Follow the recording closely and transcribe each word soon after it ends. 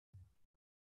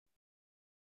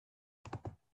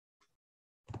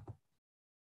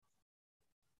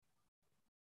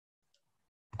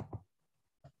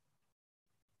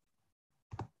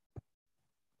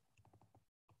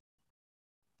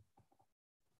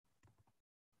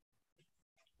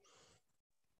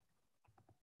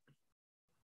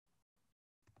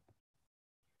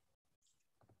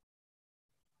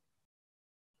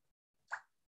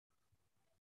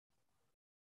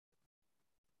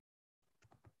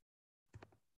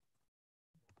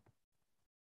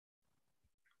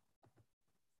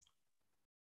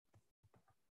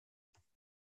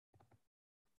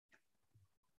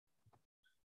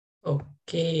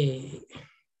Okay.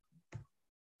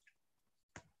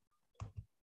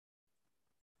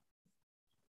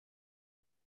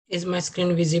 Is my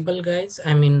screen visible, guys?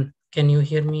 I mean, can you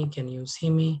hear me? Can you see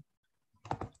me?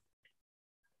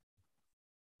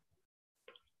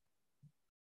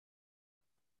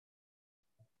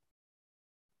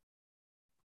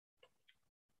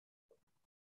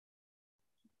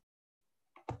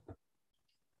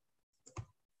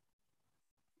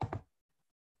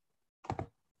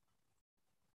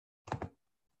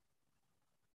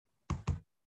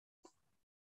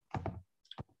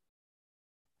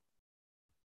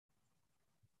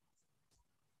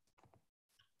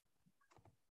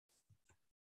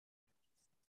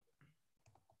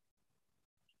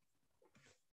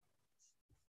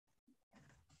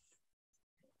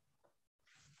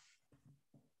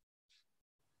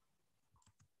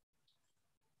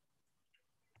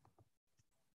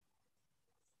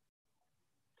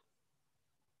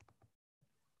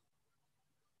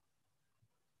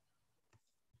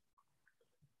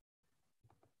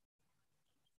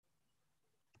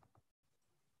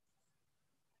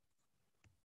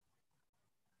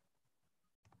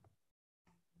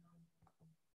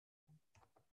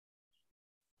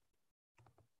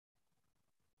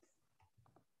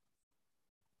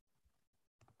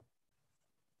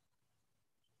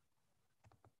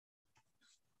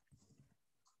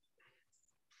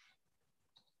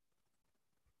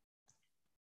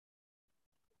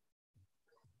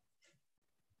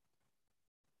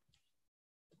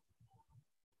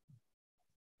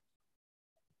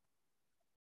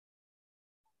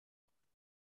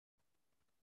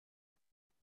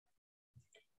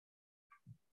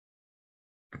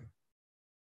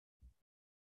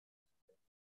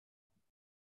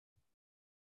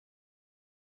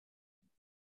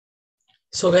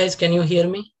 So guys, can you hear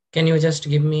me? Can you just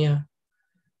give me a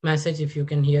message if you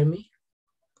can hear me?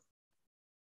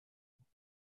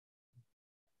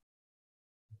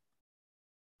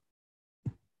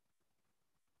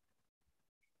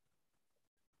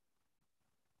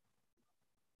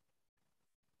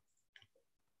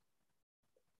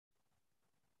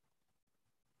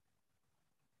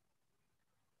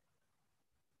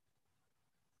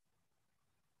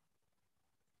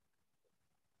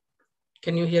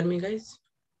 Can you hear me, guys?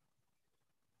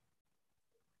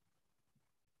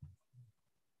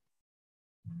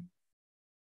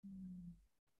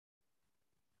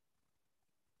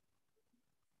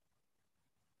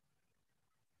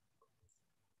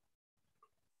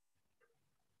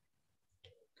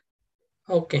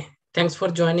 Okay, thanks for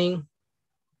joining.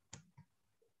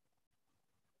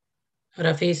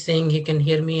 Rafi is saying he can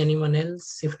hear me. Anyone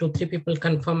else? If 2-3 people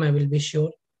confirm, I will be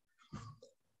sure.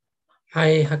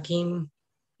 Hi, Hakeem.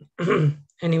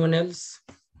 Anyone else?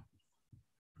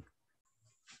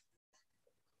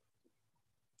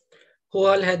 Who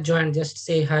all had joined? Just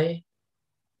say hi.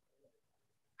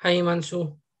 Hi,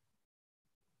 Imanshu.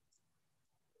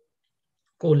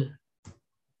 Cool.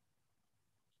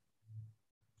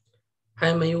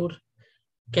 Hi, Mayur.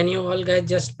 Can you all guys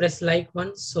just press like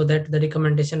once so that the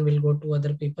recommendation will go to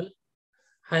other people?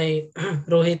 Hi,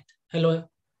 Rohit. Hello,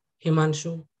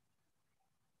 Himanshu.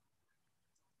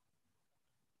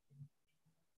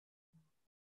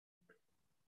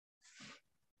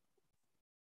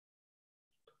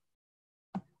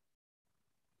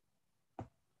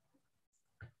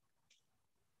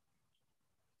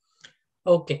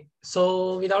 Okay,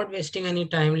 so without wasting any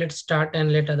time, let's start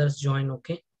and let others join.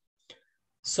 Okay,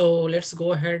 so let's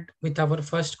go ahead with our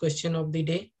first question of the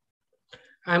day.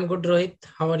 I'm good, Rohit.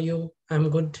 How are you?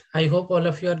 I'm good. I hope all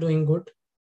of you are doing good.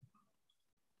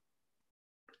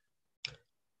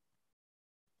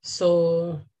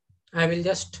 So I will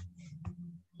just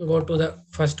go to the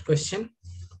first question.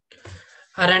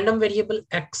 A random variable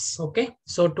X. Okay,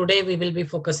 so today we will be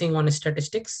focusing on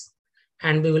statistics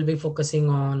and we will be focusing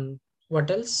on what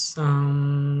else?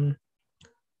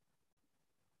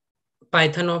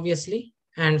 Python, obviously,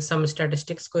 and some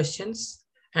statistics questions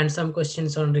and some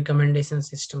questions on recommendation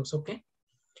systems. Okay,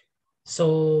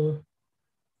 so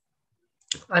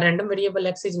a random variable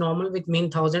X is normal with mean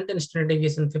 1000 and standard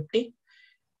deviation 50.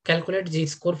 Calculate Z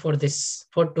score for this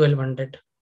for 1200.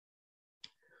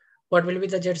 What will be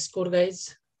the Z score,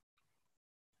 guys?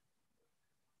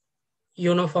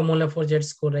 You know formula for Z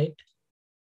score, right?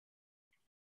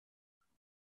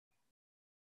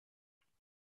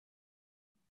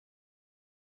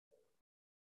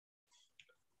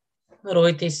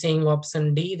 Rohit is saying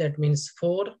option D, that means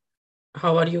 4.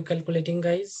 How are you calculating,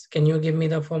 guys? Can you give me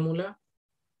the formula?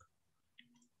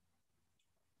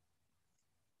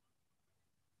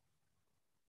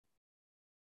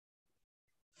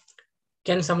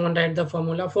 Can someone write the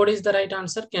formula? 4 is the right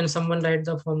answer. Can someone write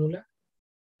the formula?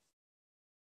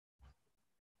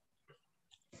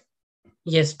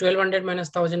 Yes, 1200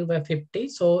 minus 1000 by 50.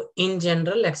 So in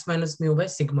general, x minus mu by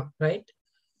sigma, right?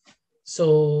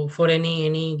 So for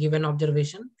any given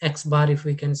observation, x bar, if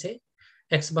we can say,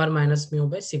 x bar minus mu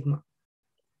by sigma.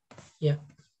 Yeah,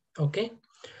 okay.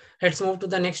 Let's move to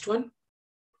the next one.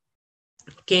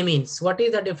 K-means. What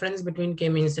is the difference between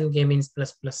K-means and K-means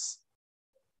plus plus?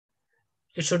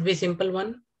 It should be simple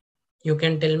one. You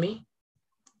can tell me.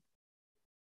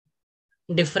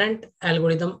 Different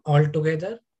algorithm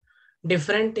altogether.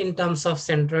 Different in terms of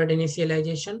centroid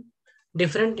initialization.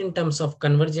 Different in terms of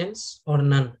convergence or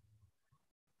none.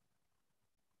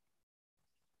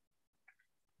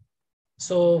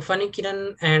 So Funny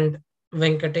Kiran and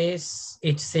Venkatesh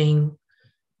is saying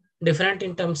different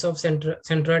in terms of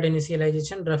centroid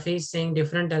initialization. Rafi is saying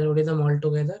different algorithm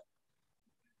altogether.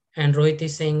 And Rohit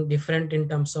is saying different in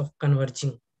terms of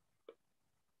converging.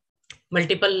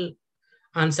 Multiple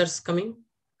answers coming.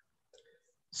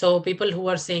 So people who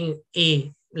are saying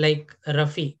A, like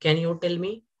Rafi, can you tell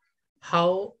me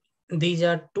how these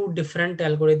are two different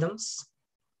algorithms?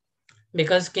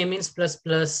 Because K-means plus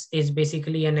plus is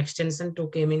basically an extension to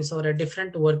K-means or a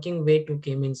different working way to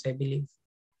K-means, I believe.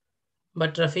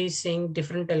 But Rafi is saying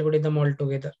different algorithm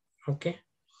altogether. Okay.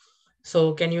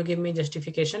 So can you give me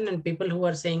justification? And people who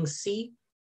are saying C,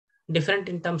 different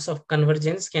in terms of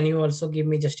convergence, can you also give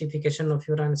me justification of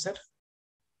your answer?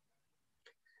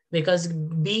 Because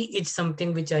B is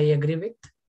something which I agree with.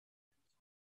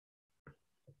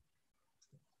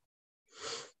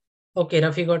 Okay,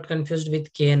 Rafi got confused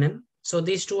with KNN. So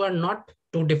these two are not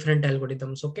two different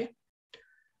algorithms, okay?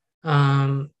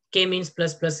 K-means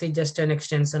plus plus is just an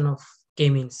extension of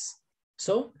K-means.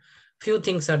 So few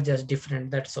things are just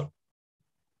different, that's all.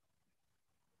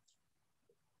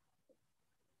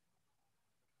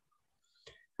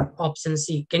 Option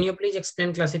C. Can you please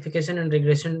explain classification and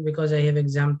regression because I have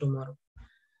exam tomorrow?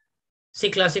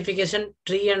 See, classification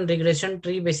tree and regression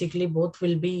tree, basically both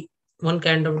will be one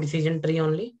kind of decision tree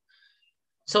only.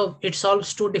 So it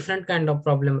solves two different kind of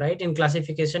problem, right? In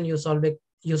classification, you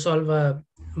solve a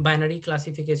binary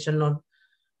classification or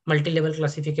multi-level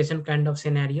classification kind of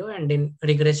scenario, and in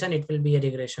regression, it will be a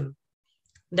regression.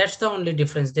 That's the only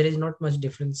difference. There is not much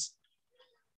difference.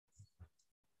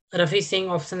 Rafi is saying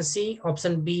option C,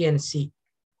 option B, and C.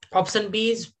 Option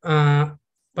B is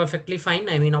perfectly fine.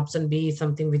 I mean, option B is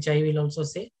something which I will also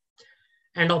say.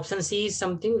 And option C is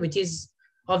something which is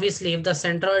obviously if the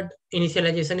centroid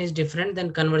initialization is different,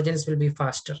 then convergence will be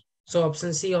faster. So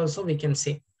option C also we can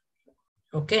say.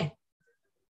 Okay.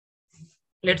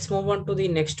 Let's move on to the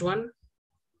next one.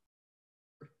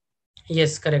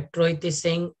 Yes, correct. Rohit is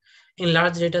saying in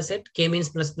large data set, K-means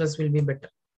plus plus will be better.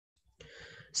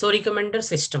 So recommender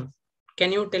system.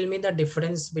 Can you tell me the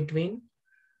difference between,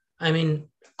 I mean,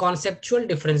 conceptual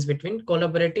difference between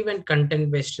collaborative and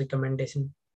content-based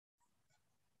recommendation?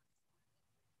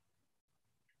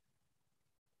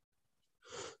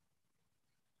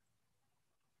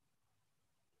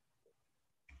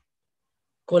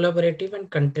 Collaborative and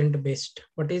content-based.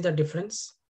 What is the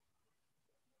difference?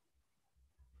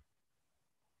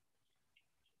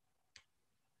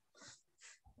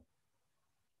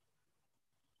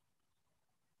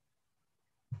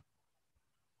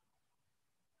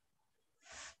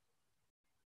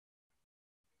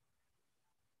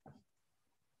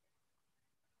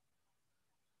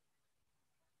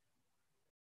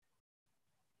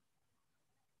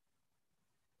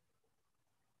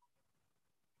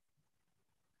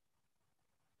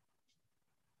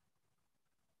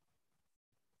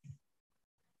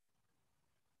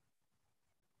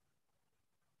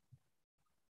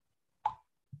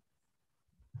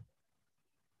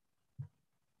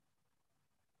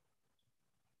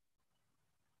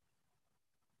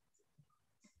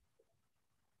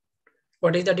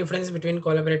 What is the difference between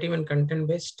collaborative and content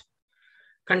based?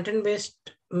 Content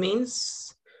based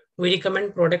means we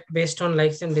recommend product based on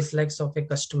likes and dislikes of a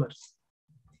customer.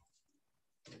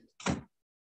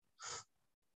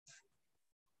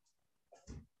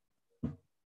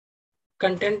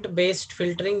 Content based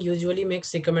filtering usually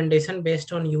makes recommendation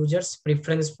based on users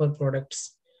preference for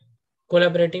products.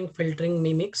 Collaborating filtering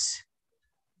mimic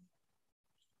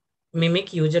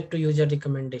user to user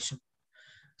recommendation.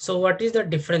 So what is the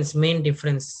difference, main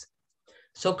difference?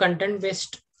 So content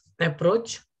based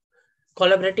approach,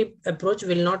 collaborative approach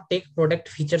will not take product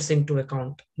features into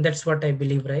account. That's what I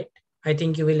believe, right? I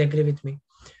think you will agree with me.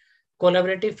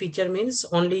 Collaborative feature means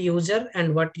only user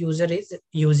and what user is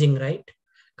using, right?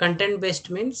 Content based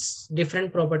means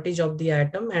different properties of the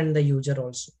item and the user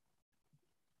also.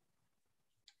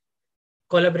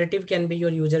 Collaborative can be your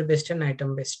user based and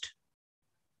item based.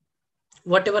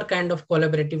 Whatever kind of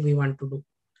collaborative we want to do,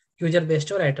 user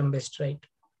based or item based, right?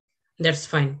 That's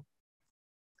fine.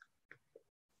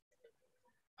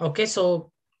 Okay,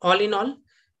 so all in all,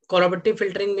 collaborative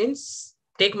filtering means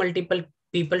take multiple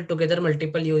people together,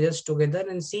 multiple users together,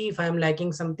 and see if I'm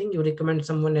liking something, you recommend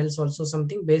someone else also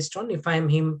something based on if I'm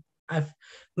him, if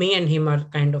me and him are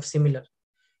kind of similar.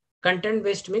 Content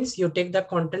based means you take the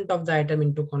content of the item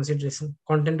into consideration,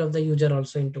 content of the user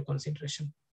also into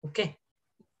consideration. Okay.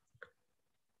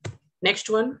 Next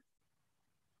one.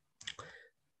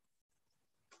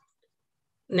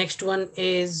 Next one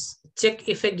is check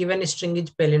if a given string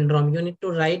is palindrome. You need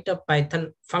to write a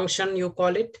Python function, you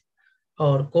call it,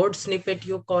 or code snippet,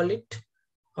 you call it,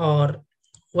 or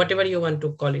whatever you want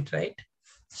to call it, right?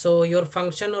 So your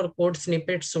function or code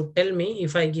snippet should tell me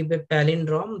if I give a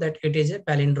palindrome that it is a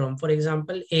palindrome. For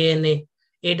example, ANA,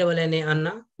 ANNA,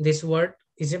 Anna, this word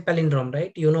is a palindrome,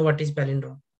 right? You know what is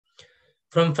palindrome.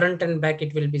 From front and back,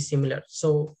 it will be similar.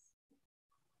 So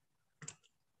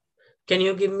can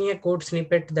you give me a code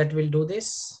snippet that will do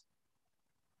this?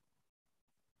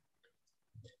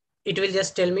 It will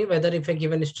just tell me whether if a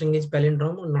given string is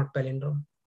palindrome or not palindrome.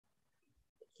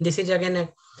 This is again a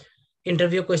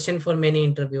interview question for many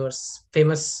interviewers,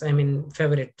 famous, I mean,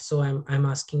 favorite. So I'm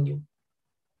asking you.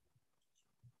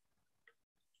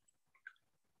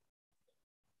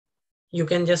 You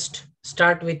can just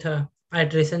start with a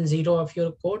iteration 0 of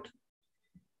your code,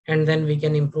 and then we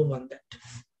can improve on that.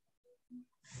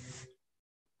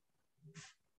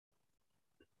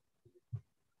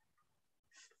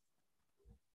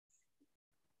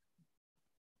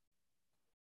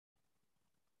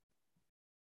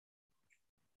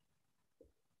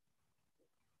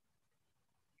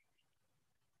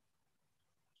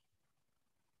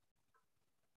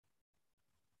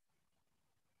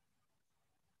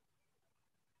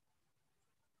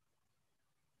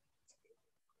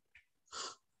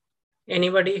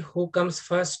 Anybody who comes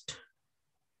first?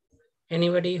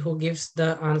 Anybody who gives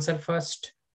the answer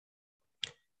first?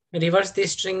 Reverse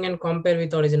this string and compare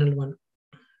with original one.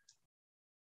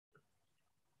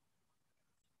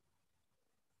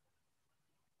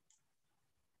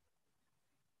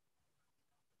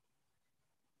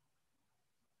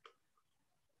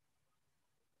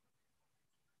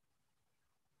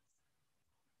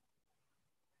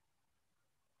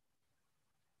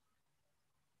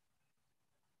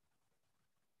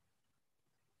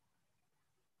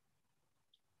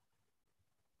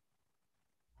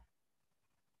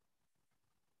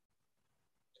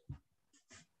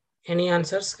 Any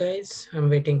answers, guys? I'm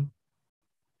waiting.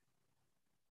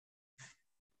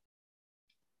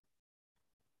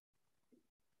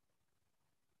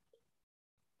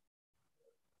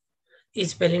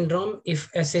 Is palindrome if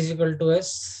s is equal to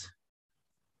s?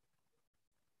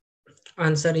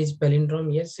 Answer is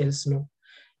palindrome, yes, else no.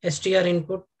 Str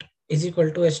input is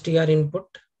equal to str input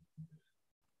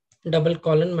double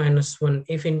colon minus 1.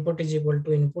 If input is equal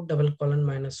to input double colon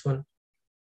minus 1.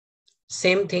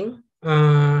 Same thing.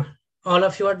 All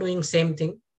of you are doing same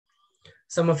thing.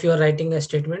 Some of you are writing a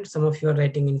statement, some of you are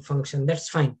writing in function. That's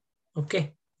fine.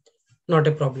 Okay, not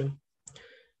a problem.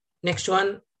 Next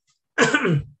one.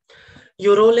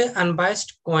 You roll a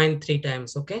unbiased coin 3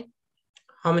 times. Okay,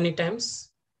 how many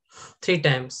times? 3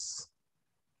 times.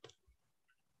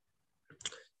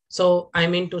 So I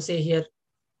mean to say here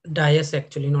dice,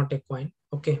 actually not a coin.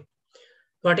 Okay,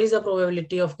 what is the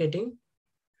probability of getting,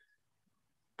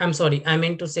 I'm sorry, I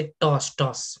meant to say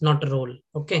toss, not roll.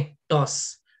 Okay,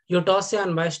 toss. You toss a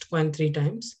unbiased coin 3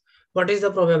 times. What is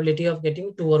the probability of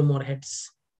getting 2 or more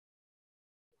heads?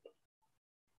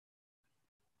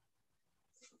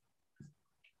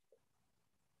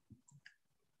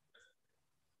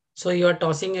 So you are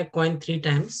tossing a coin 3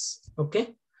 times.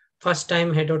 Okay, first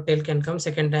time head or tail can come,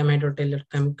 second time head or tail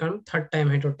can come, third time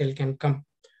head or tail can come.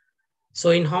 So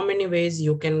in how many ways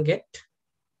you can get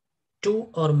 2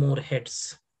 or more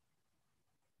heads?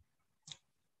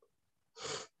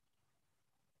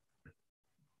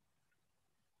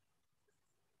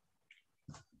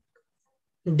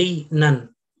 D,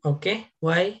 none. Okay,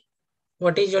 why?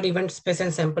 What is your event space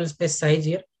and sample space size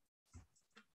here?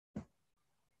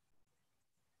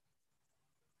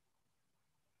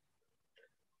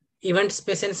 Event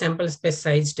space and sample space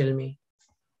size, tell me.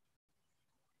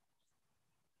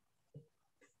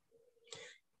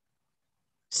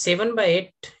 7 by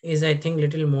 8 is, I think,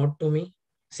 little more to me.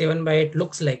 7 by 8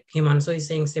 looks like Himanshu is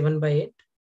saying 7 by 8.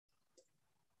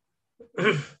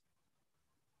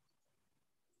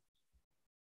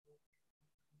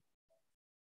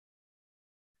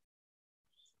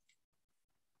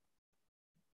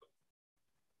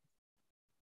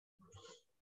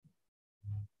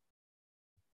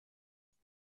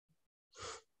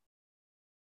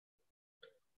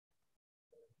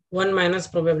 1 minus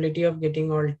probability of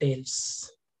getting all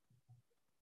tails.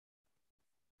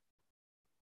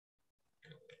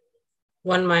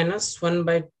 1 minus 1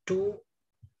 by 2,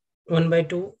 1 by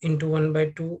 2 into 1 by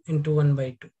 2 into 1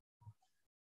 by 2.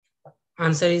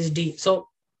 Answer is D. So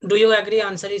do you agree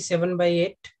answer is 7 by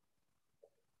 8?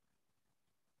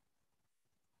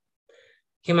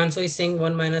 Himanshu is saying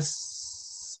 1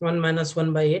 minus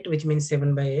 1 by 8, which means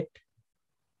 7 by 8.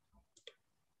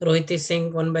 Rohit is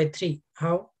saying 1 by 3.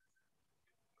 How?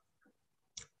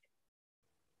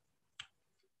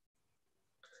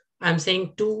 I'm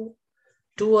saying two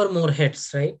or more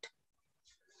heads, right?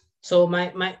 So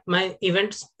my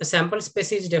event sample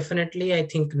space is definitely, I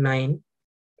think, 9.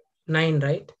 9,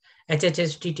 right?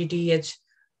 HHH,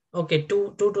 okay,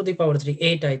 2 to the power 3,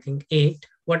 8, I think, 8.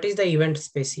 What is the event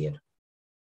space here?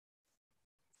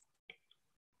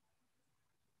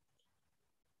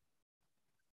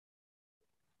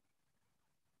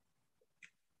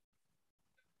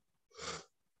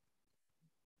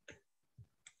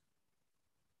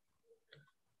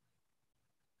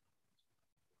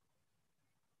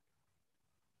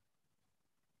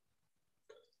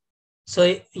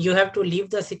 So you have to leave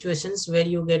the situations where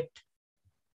you get,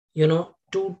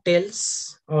 2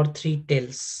 tails or 3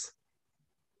 tails.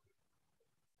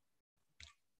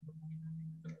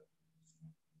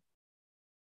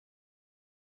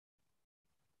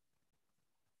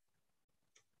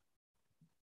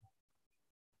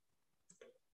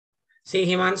 See,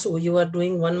 Himanshu, you are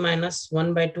doing 1 minus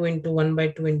 1 by 2 into 1 by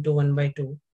 2 into 1 by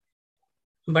 2.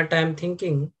 But I'm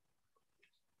thinking,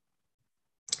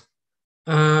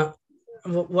 uh,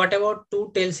 what about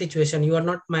 2 tail situation? You are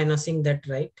not minusing that,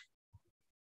 right?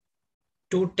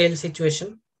 2 tail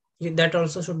situation, that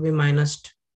also should be minused.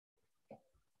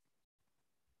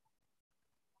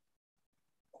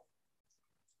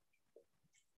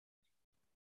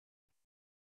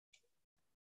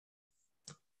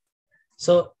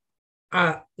 So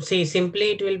see,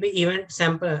 simply it will be event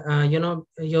sample,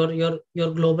 your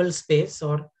global space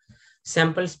or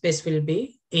sample space will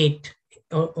be 8.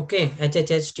 Okay,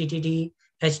 HHH, TTD,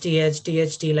 HTH,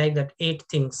 THT, like that, 8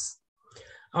 things.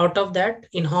 Out of that,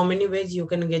 in how many ways you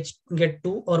can get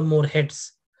 2 or more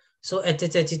heads? So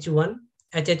HHH is 1,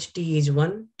 HHT is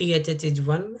 1, THH is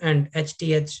 1, and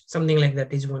HTH, something like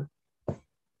that, is 1.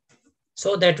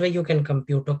 So that way you can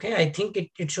compute. Okay, I think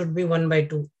it should be 1 by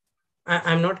 2.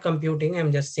 I'm not computing,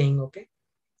 I'm just saying. Okay,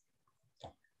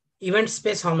 event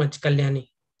space how much, Kalyani?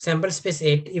 Sample space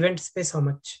 8, event space how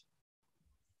much?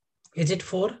 Is it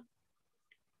 4?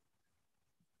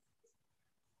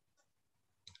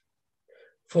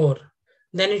 4.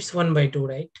 Then it's 1 by 2,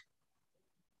 right?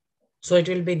 So it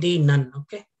will be D, none.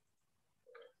 Okay,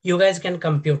 you guys can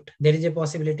compute. There is a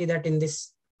possibility that in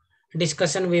this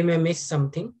discussion we may miss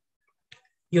something.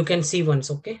 You can see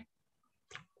once. Okay,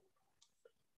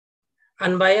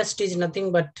 unbiased is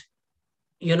nothing but,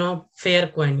 fair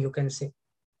coin, you can say.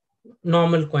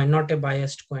 Normal coin, not a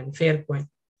biased coin, fair coin.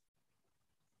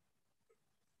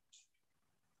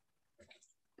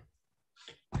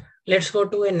 Let's go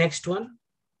to a next one.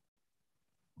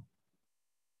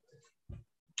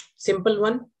 Simple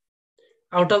one.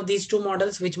 Out of these two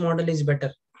models, which model is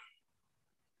better?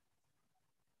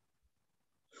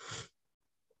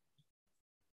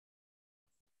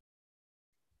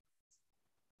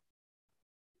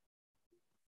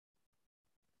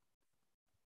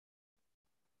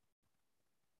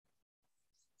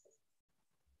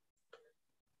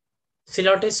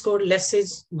 Silotes score less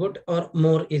is good or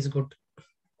more is good?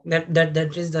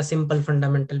 That is the simple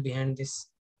fundamental behind this.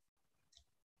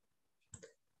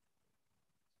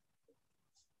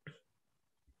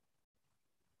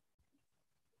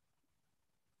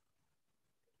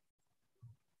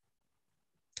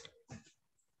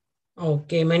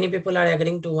 Okay, many people are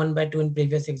agreeing to 1 by 2 in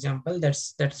previous example.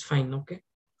 That's fine. Okay.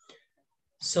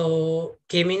 So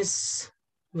K means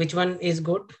which one is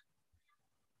good?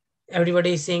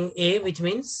 Everybody is saying A, which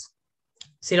means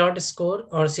Silhouette score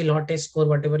or Silhouette score,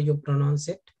 whatever you pronounce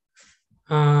it.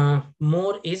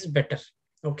 More is better.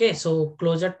 Okay, so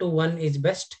closer to 1 is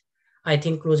best. I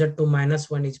think closer to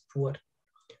 -1 is poor.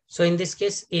 So in this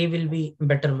case, A will be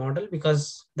better model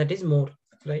because that is more,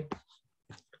 right?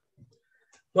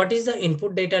 What is the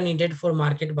input data needed for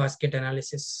market basket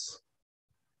analysis?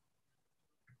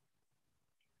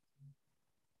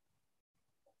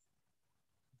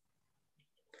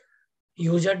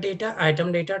 User data,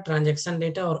 item data, transaction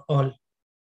data, or all?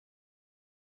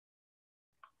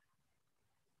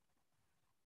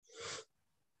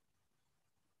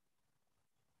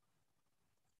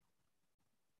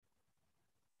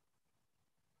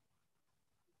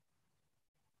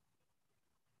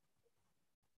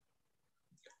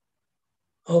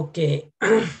 Okay.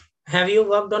 Have you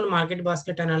worked on market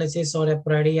basket analysis or a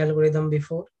priority algorithm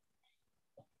before?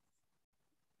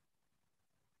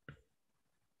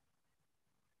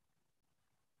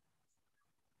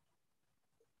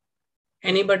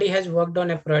 Anybody has worked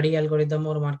on a priority algorithm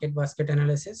or market basket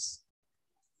analysis?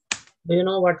 Do you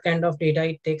know what kind of data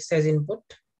it takes as input?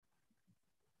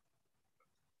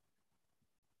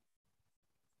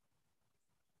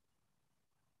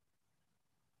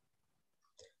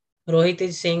 Rohit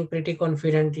is saying pretty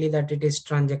confidently that it is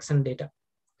transaction data.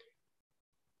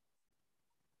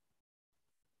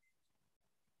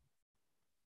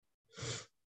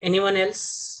 Anyone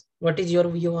else? What is your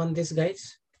view on this,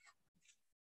 guys?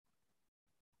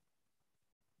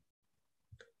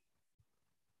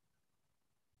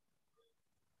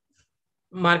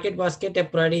 Market basket a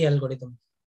priority algorithm.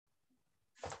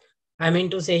 I mean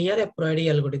to say here a priority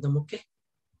algorithm, okay?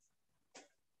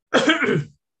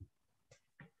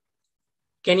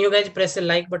 Can you guys press a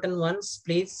like button once,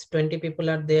 please? 20 people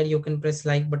are there. You can press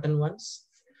like button once.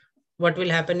 What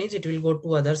will happen is it will go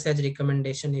to others as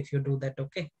recommendation if you do that,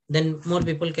 okay? Then more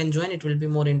people can join. It will be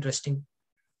more interesting.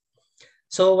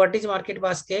 So what is market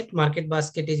basket? Market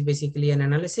basket is basically an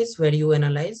analysis where you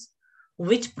analyze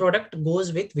which product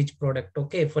goes with which product,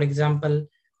 okay? For example,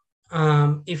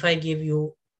 if I give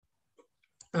you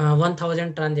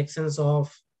 1000 transactions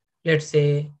of, let's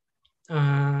say,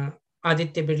 uh,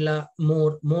 Aditya Birla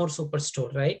more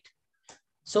superstore, right?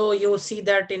 So you see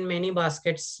that in many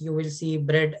baskets, you will see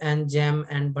bread and jam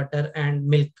and butter and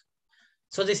milk.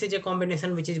 So this is a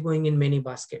combination which is going in many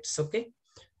baskets. Okay.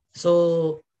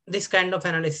 So this kind of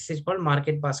analysis is called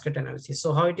market basket analysis.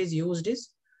 So how it is used is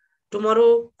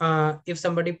tomorrow, if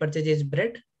somebody purchases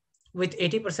bread, with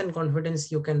 80%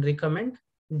 confidence, you can recommend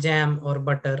jam or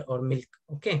butter or milk.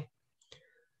 Okay.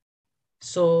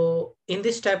 So in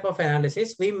this type of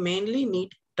analysis, we mainly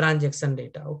need transaction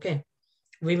data. Okay.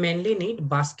 We mainly need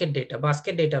basket data.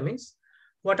 Basket data means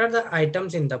what are the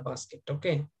items in the basket.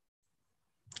 Okay.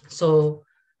 So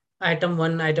item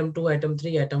 1, item 2, item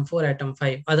 3, item 4, item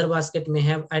 5. Other basket may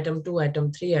have item 2,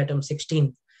 item 3, item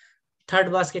 16.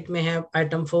 Third basket may have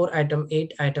item 4, item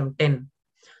 8, item 10.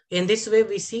 In this way,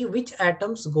 we see which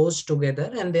items goes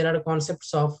together, and there are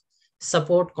concepts of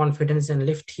support, confidence, and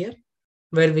lift here,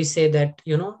 where we say that,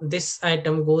 this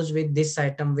item goes with this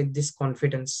item with this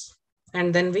confidence.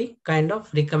 And then we kind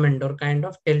of recommend or kind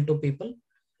of tell to people,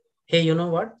 hey, you know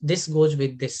what, this goes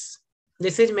with this.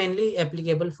 This is mainly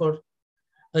applicable for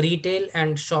retail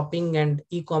and shopping and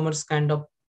e-commerce kind of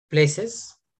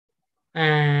places.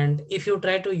 And if you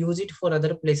try to use it for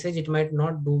other places, it might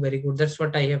not do very good. That's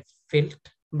what I have felt.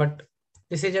 But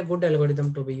this is a good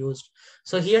algorithm to be used.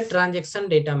 So here transaction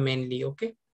data mainly,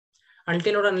 okay?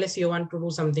 Until or unless you want to do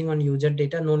something on user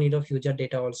data, no need of user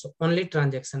data also, only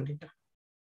transaction data.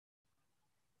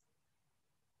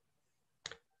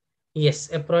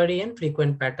 Yes, a priority and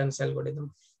frequent patterns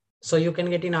algorithm. So you can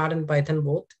get in R and Python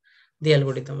both the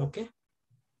algorithm, okay?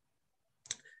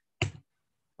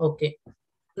 Okay.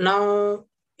 Now,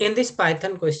 in this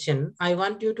Python question, I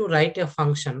want you to write a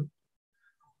function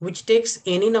which takes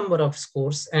any number of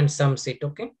scores and sums it,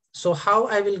 okay? So how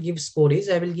I will give score is,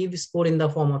 I will give score in the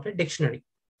form of a dictionary.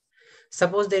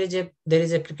 Suppose there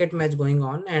is a cricket match going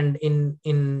on, and in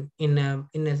a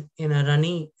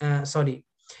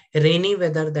rainy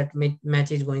weather, that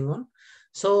match is going on.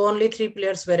 So only three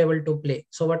players were able to play.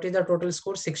 So what is the total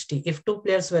score? 60. If two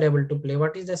players were able to play,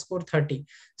 what is the score? 30.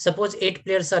 Suppose eight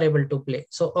players are able to play.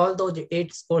 So all those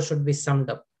eight scores should be summed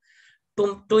up.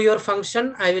 To your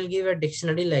function, I will give a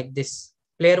dictionary like this.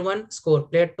 Player one score,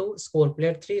 player two score,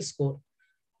 player three score.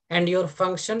 And your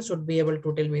function should be able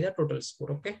to tell me the total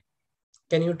score. Okay.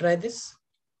 Can you try this?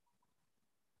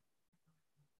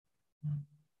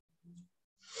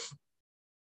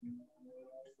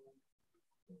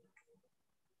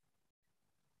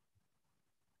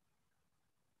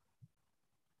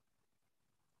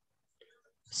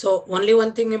 So only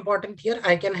one thing important here,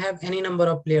 I can have any number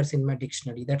of players in my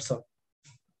dictionary. That's all.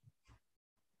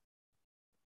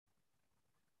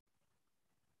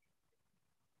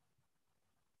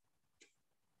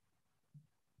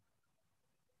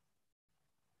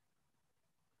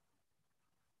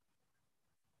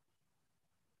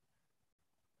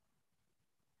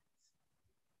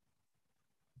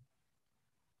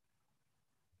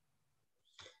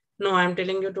 No, I'm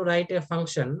telling you to write a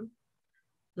function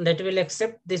that will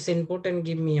accept this input and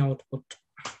give me output.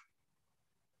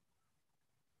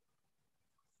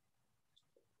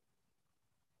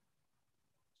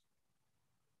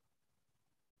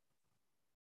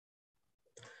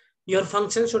 Your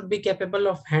function should be capable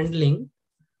of handling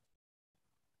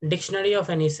dictionary of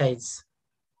any size.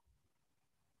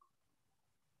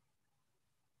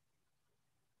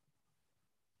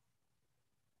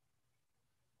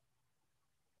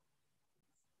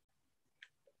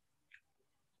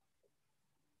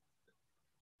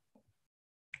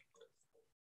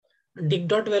 Dig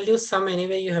dot values sum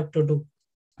anyway you have to do,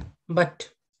 but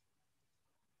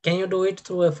can you do it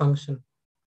through a function?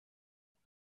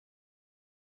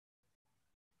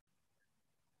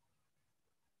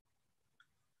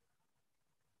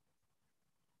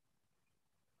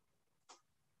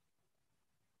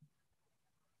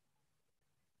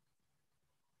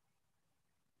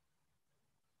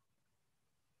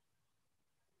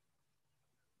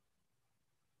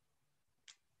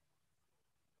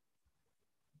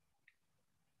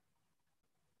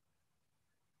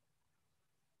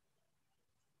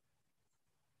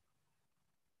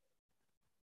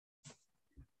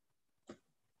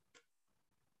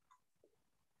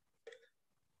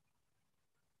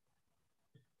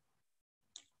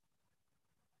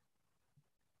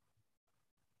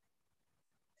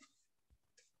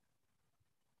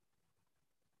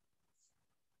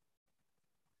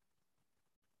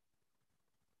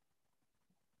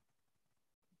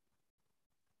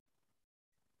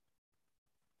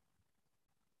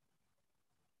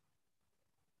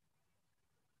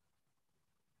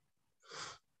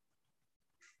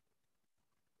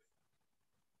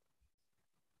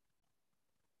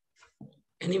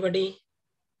 Anybody?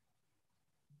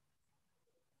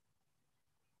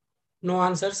 No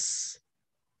answers?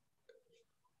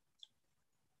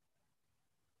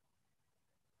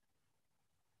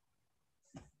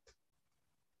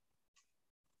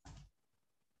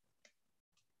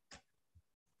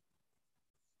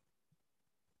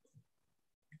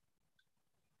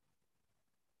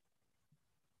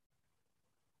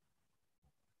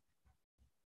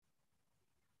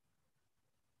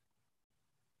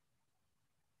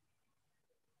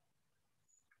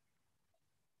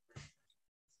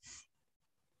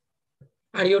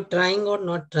 Are you trying or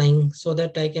not trying, so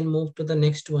that I can move to the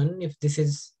next one if this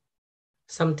is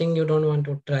something you don't want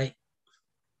to try?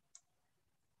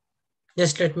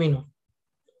 Just let me know.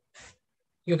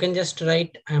 You can just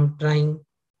write, I'm trying.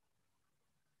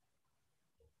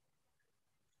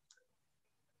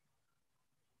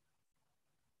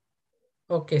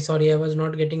 Okay, sorry, I was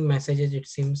not getting messages, it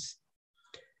seems.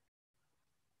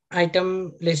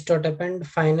 Item list dot append,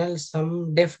 final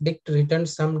sum def dict return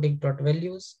sum dict dot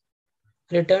values,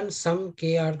 return sum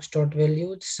k args dot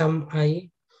values, sum I.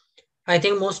 I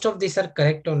think most of these are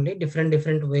correct, only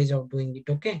different ways of doing it.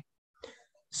 Okay.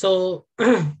 So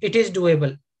it is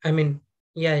doable. I mean,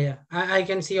 yeah. I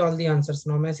can see all the answers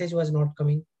now. Message was not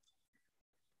coming.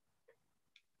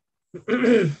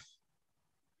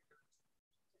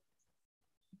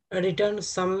 Return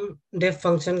some def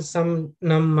function, some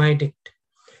num my dict.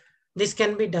 This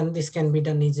can be done. This can be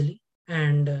done easily.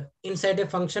 And inside a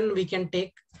function, we can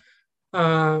take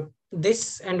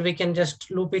this and we can just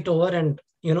loop it over and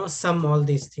sum all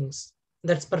these things.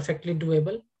 That's perfectly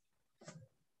doable.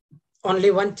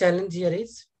 Only one challenge here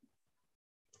is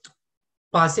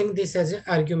passing this as an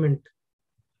argument,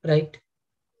 right?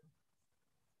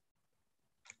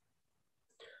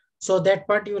 So that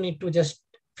part you need to just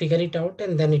figure it out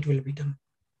and then it will be done.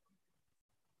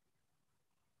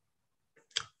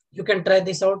 You can try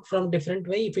this out from different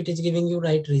way if it is giving you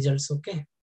right results. Okay.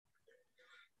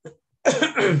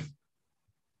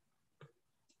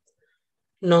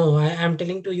 No, I am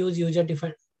telling to use user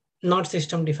defined, not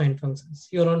system defined functions,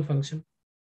 your own function.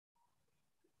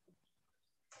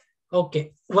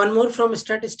 Okay. One more from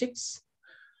statistics.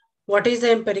 What is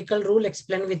the empirical rule?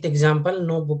 Explain with example,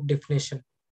 no book definition.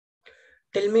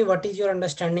 Tell me what is your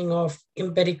understanding of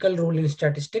empirical rule in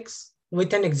statistics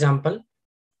with an example.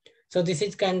 So this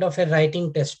is kind of a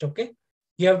writing test. Okay.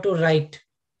 You have to write.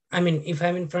 I mean, if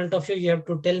I'm in front of you, you have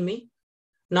to tell me.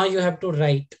 Now you have to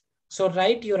write. So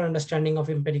write your understanding of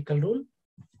empirical rule.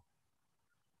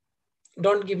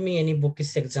 Don't give me any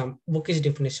bookish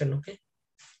definition. Okay.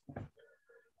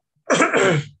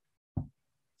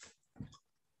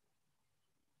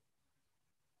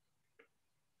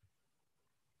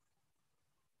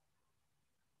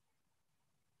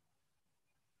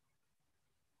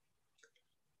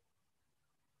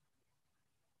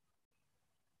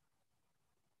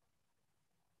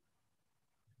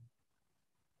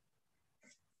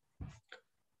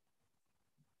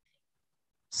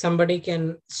 Somebody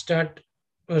can start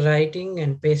writing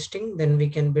and pasting, then we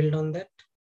can build on that.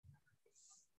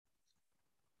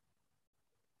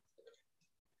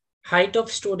 Height of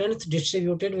students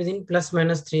distributed within plus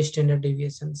minus 3 standard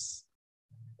deviations.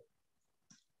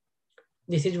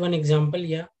 This is one example.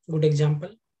 Yeah, good example.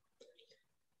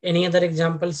 Any other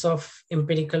examples of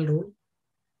empirical rule?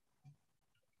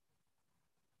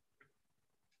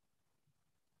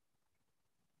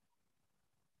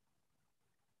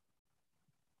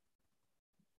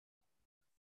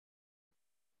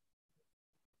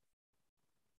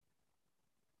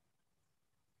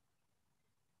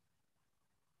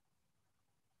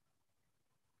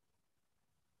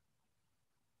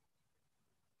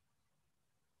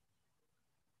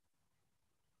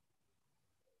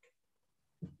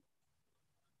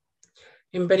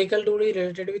 Empirical rule is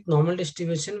related with normal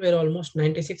distribution where almost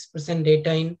 96%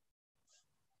 data in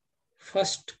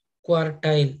first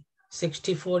quartile,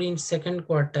 64 in second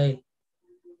quartile.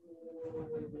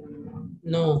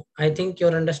 No, I think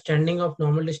your understanding of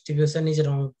normal distribution is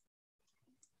wrong.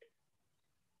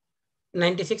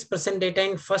 96% data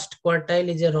in first quartile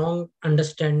is a wrong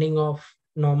understanding of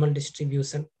normal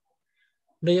distribution.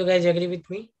 Do you guys agree with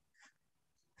me?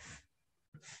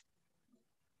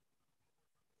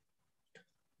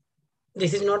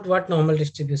 This is not what normal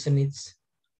distribution is.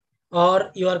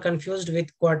 Or you are confused with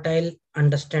quartile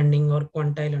understanding or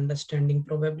quantile understanding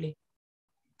probably.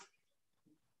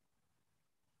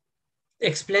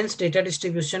 Explains data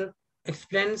distribution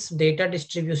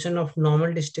of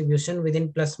normal distribution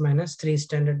within plus minus 3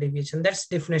 standard deviation. That's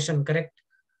definition, correct?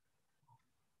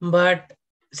 But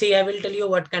see, I will tell you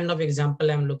what kind of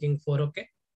example I'm looking for, okay?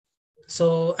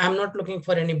 So I'm not looking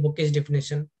for any bookish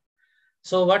definition.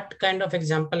 So what kind of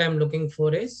example I'm looking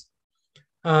for is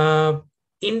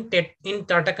in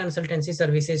Tata Consultancy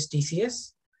Services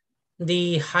TCS,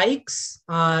 the hikes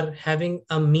are having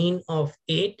a mean of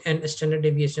 8 and a standard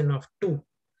deviation of 2,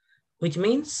 which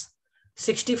means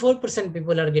 64%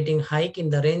 people are getting hike in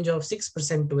the range of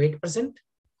 6% to 8%.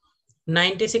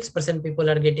 96% people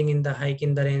are getting in the hike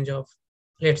in the range of,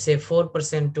 let's say,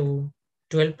 4% to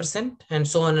 12%, and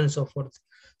so on and so forth.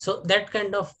 So that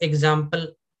kind of example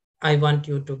I want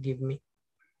you to give me.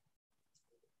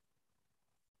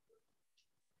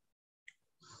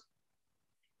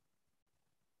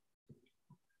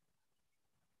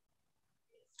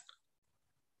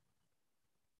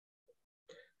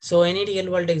 So any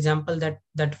real world example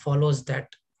that follows that.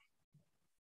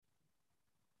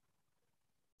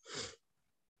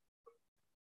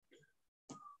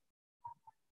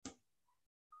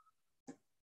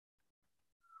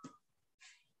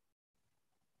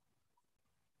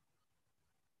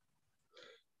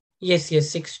 Yes,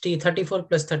 60, 34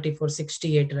 plus 34,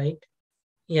 68, right?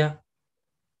 Yeah.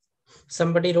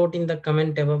 Somebody wrote in the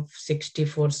comment above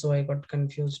 64, so I got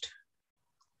confused.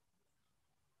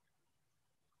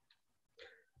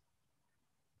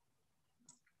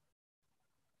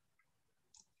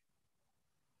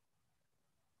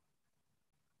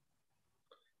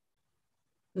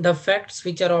 The facts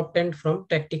which are obtained from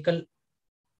tactical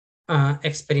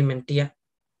experiment. Yeah.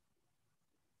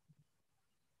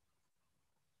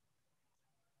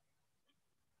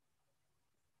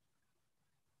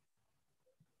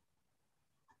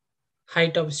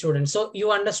 Height of students. So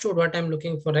you understood what I'm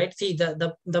looking for, right? See,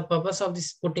 the purpose of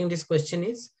this putting this question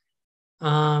is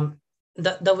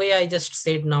the way I just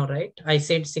said now, right? I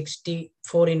said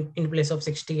 64 in place of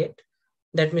 68.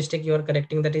 That mistake you are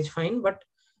correcting, that is fine. But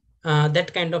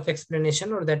that kind of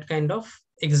explanation or that kind of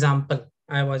example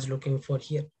I was looking for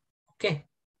here. Okay,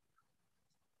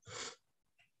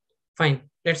 fine.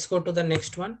 Let's go to the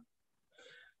next one.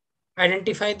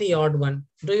 Identify the odd one.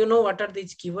 Do you know what are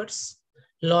these keywords?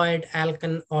 Lloyd,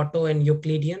 Alkan, Otto, and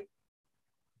Euclidean.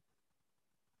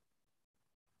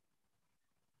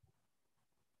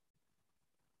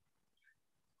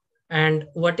 And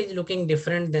what is looking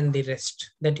different than the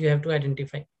rest that you have to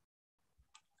identify?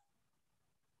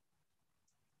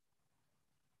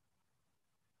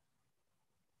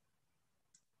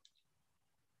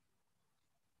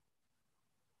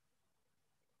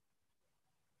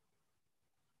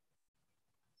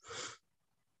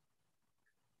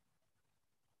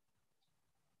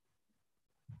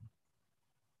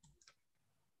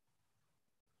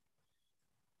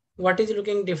 What is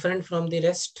looking different from the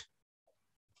rest?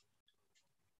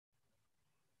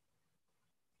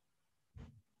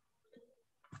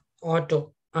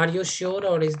 Otto. Are you sure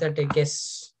or is that a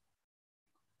guess?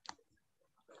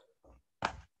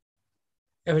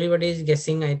 Everybody is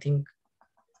guessing, I think.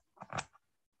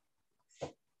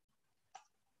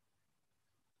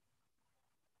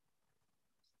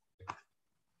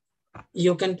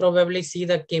 You can probably see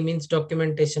the K-means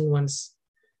documentation once.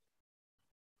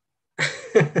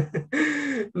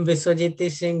 Biswajit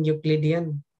is saying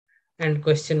Euclidean and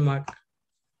question mark.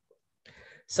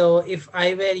 So if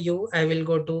I were you, I will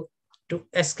go to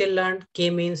sklearn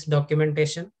K-means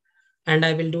documentation, and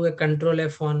I will do a control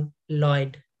F on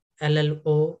Lloyd,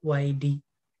 Lloyd.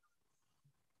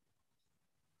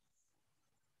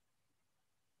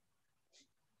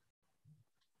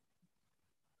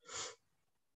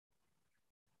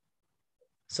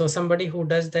 So somebody who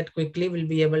does that quickly will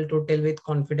be able to tell with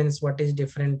confidence what is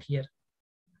different here.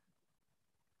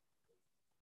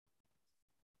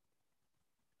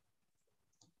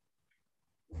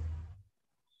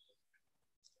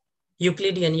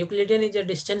 Euclidean is a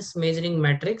distance measuring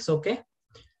matrix, okay?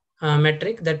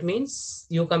 metric. That means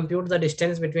you compute the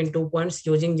distance between 2 points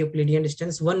using Euclidean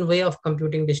distance, one way of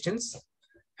computing distance.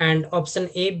 And option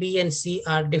A, B, and C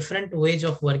are different ways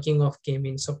of working of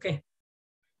k-means. Okay,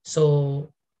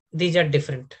 so these are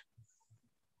different.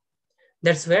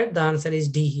 That's where the answer is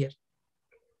D here.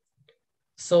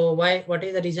 So what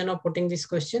is the reason of putting this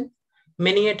question?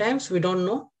 Many a times we don't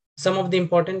know some of the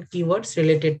important keywords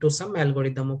related to some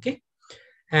algorithm. Okay,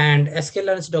 and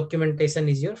sklearn's documentation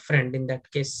is your friend in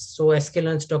that case. So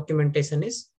sklearn's documentation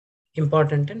is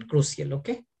important and crucial.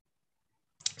 Okay,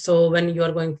 so when you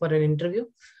are going for an interview,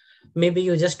 maybe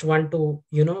you just want to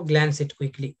glance it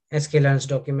quickly. sklearn's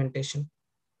documentation.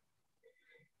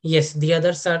 Yes, the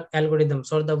others are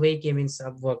algorithms or the way k-means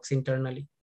works internally.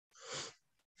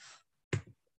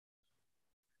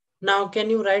 Now can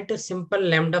you write a simple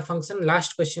lambda function?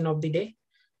 Last question of the day.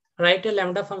 Write a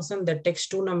lambda function that takes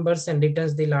two numbers and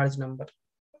returns the large number.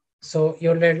 So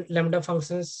your lambda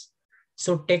functions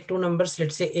should take two numbers,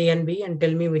 let's say a and b, and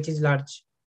tell me which is large.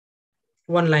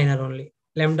 One liner only.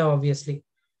 Lambda, obviously,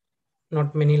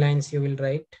 not many lines you will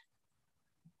write.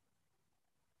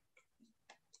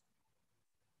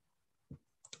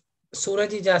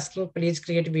 Suraj is asking, please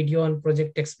create video on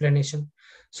project explanation.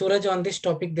 Suraj, on this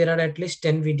topic, there are at least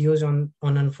 10 videos on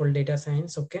Unfold Data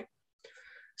Science. Okay.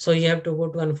 So you have to go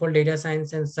to Unfold Data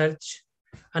Science and search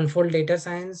Unfold Data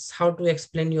Science, how to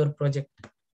explain your project.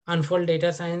 Unfold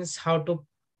Data Science, how to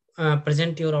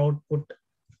present your output.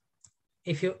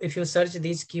 If you search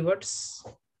these keywords,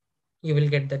 you will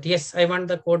get that. Yes, I want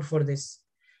the code for this.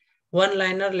 One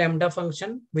liner lambda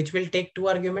function, which will take two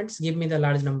arguments, give me the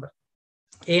large number.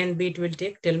 A and B it will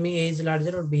take, tell me A is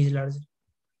larger or B is larger.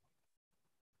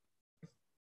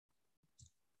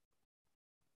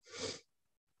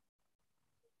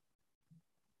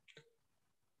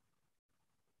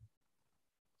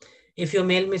 If you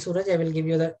mail me, Suraj, I will give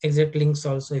you the exact links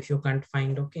also if you can't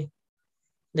find. Okay,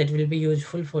 that will be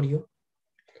useful for you.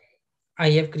 I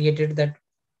have created that,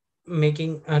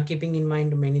 making keeping in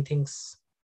mind many things.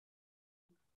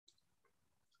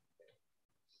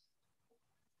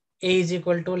 A is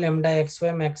equal to lambda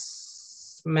xy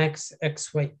max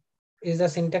xy. Is the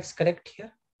syntax correct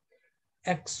here?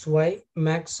 Xy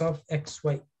max of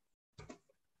xy.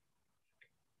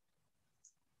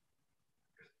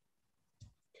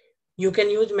 You can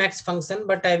use max function,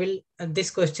 but I will,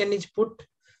 this question is put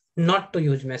not to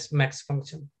use max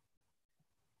function.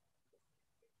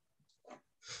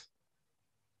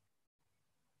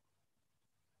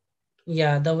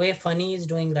 Yeah, the way Funny is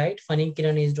doing, right? Funny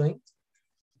Kiran is doing.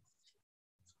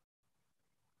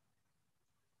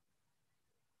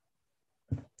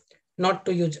 Not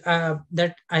to use,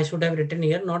 that I should have written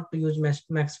here, not to use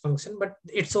max function, but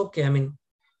it's okay. I mean,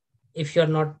 if you're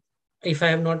not, if I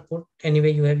have not put,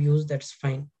 anyway, you have used, that's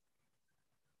fine.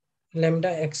 Lambda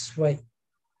xy.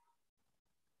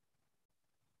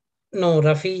 No,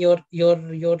 Rafi,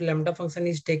 your lambda function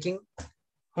is taking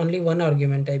only one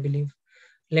argument, I believe.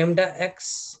 Lambda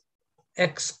x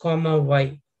comma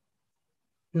y.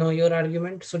 No, your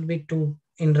argument should be two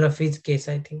in Rafi's case,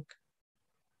 I think.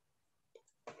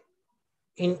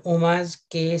 In Uma's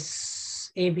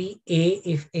case, A B A,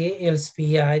 if A else B.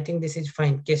 Yeah, I think this is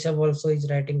fine. Keshav also is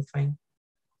writing fine.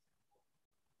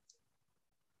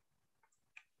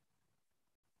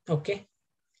 Okay.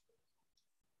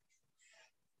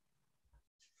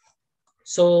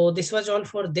 So this was all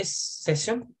for this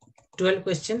session. 12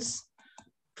 questions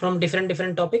from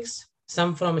different topics.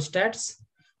 Some from stats,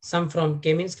 some from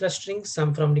k-means clustering,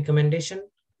 some from recommendation,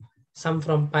 some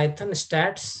from Python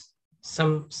stats.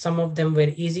 Some of them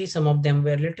were easy, some of them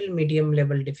were little medium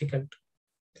level difficult.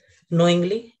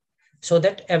 Knowingly, so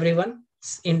that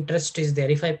everyone's interest is there.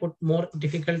 If I put more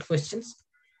difficult questions,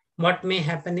 what may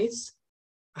happen is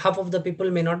half of the people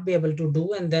may not be able to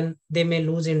do, and then they may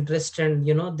lose interest, and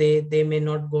they may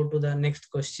not go to the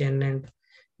next question, and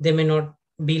they may not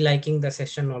be liking the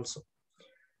session also.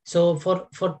 So for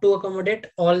to accommodate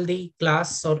all the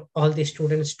class or all the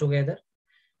students together,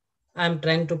 I'm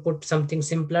trying to put something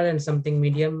simpler and something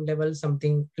medium level,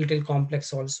 something little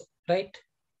complex also, right?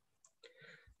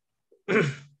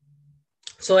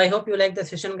 So I hope you like the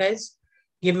session, guys.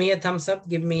 Give me a thumbs up,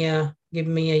 give me a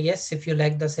yes if you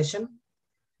like the session,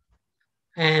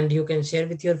 and you can share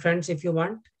with your friends if you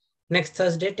want. Next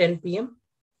Thursday 10 p.m.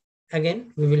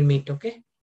 again we will meet. Okay.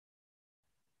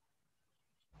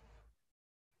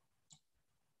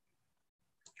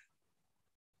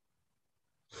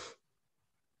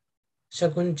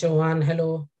 Shakun Chauhan,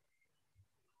 hello.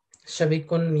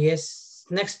 Shabikun, yes.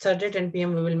 Next Thursday 10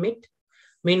 p.m. we will meet.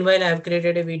 Meanwhile, I have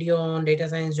created a video on data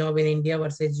science job in India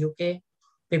versus UK.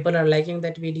 People are liking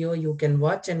that video. You can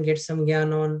watch and get some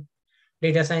gyan on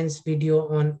data science video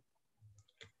on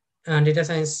data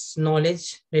science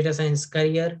knowledge, data science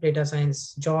career, data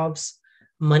science jobs,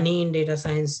 money in data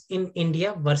science in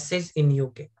India versus in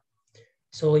UK.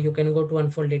 So you can go to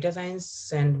Unfold Data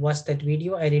Science and watch that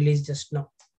video I released just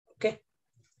now. Okay.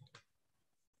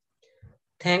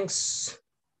 Thanks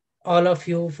all of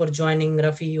you for joining.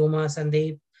 Rafi, Uma,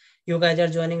 Sandeep. You guys are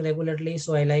joining regularly,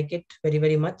 so I like it very,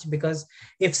 very much, because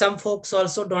if some folks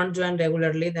also don't join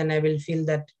regularly, then I will feel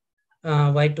that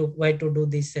why to do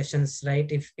these sessions, right?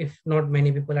 If not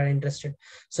many people are interested.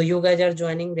 So you guys are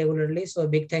joining regularly, so a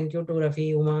big thank you to Rafi,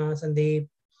 Uma, Sandeep,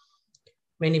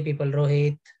 many people,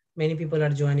 Rohit, many people are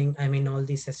joining, I mean, all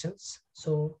these sessions.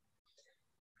 So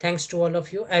thanks to all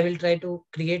of you. I will try to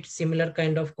create similar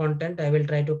kind of content. I will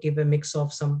try to keep a mix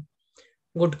of some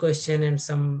good question and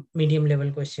some medium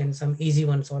level questions, some easy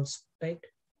ones also, right?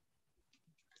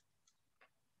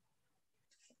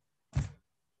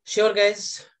 Sure,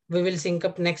 guys, we will sync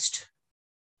up next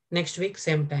week,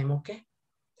 same time. Okay.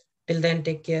 Till then,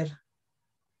 take care.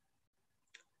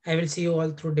 I will see you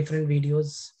all through different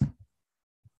videos.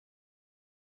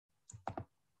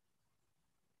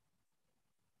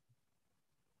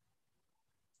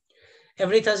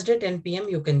 Every Thursday, 10 p.m.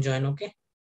 you can join. Okay.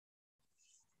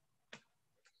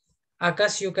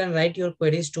 Akash, you can write your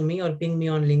queries to me or ping me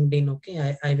on LinkedIn.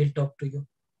 Okay. I will talk to you.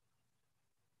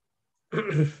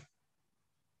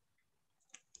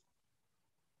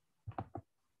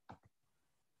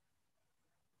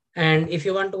 And if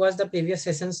you want to watch the previous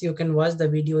sessions, you can watch. The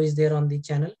video is there on the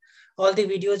channel. All the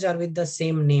videos are with the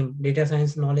same name, Data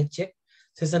Science Knowledge Check,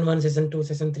 Session 1, Session 2,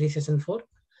 Session 3, Session 4.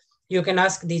 You can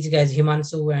ask these guys,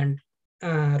 Himanshu and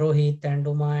Rohit and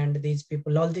Uma and these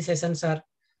people. All the sessions are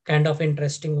kind of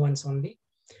interesting ones only.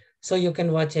 So you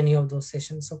can watch any of those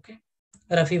sessions, okay?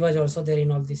 Rafi was also there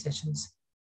in all these sessions.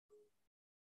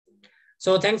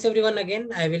 So thanks everyone again.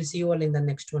 I will see you all in the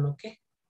next one, okay?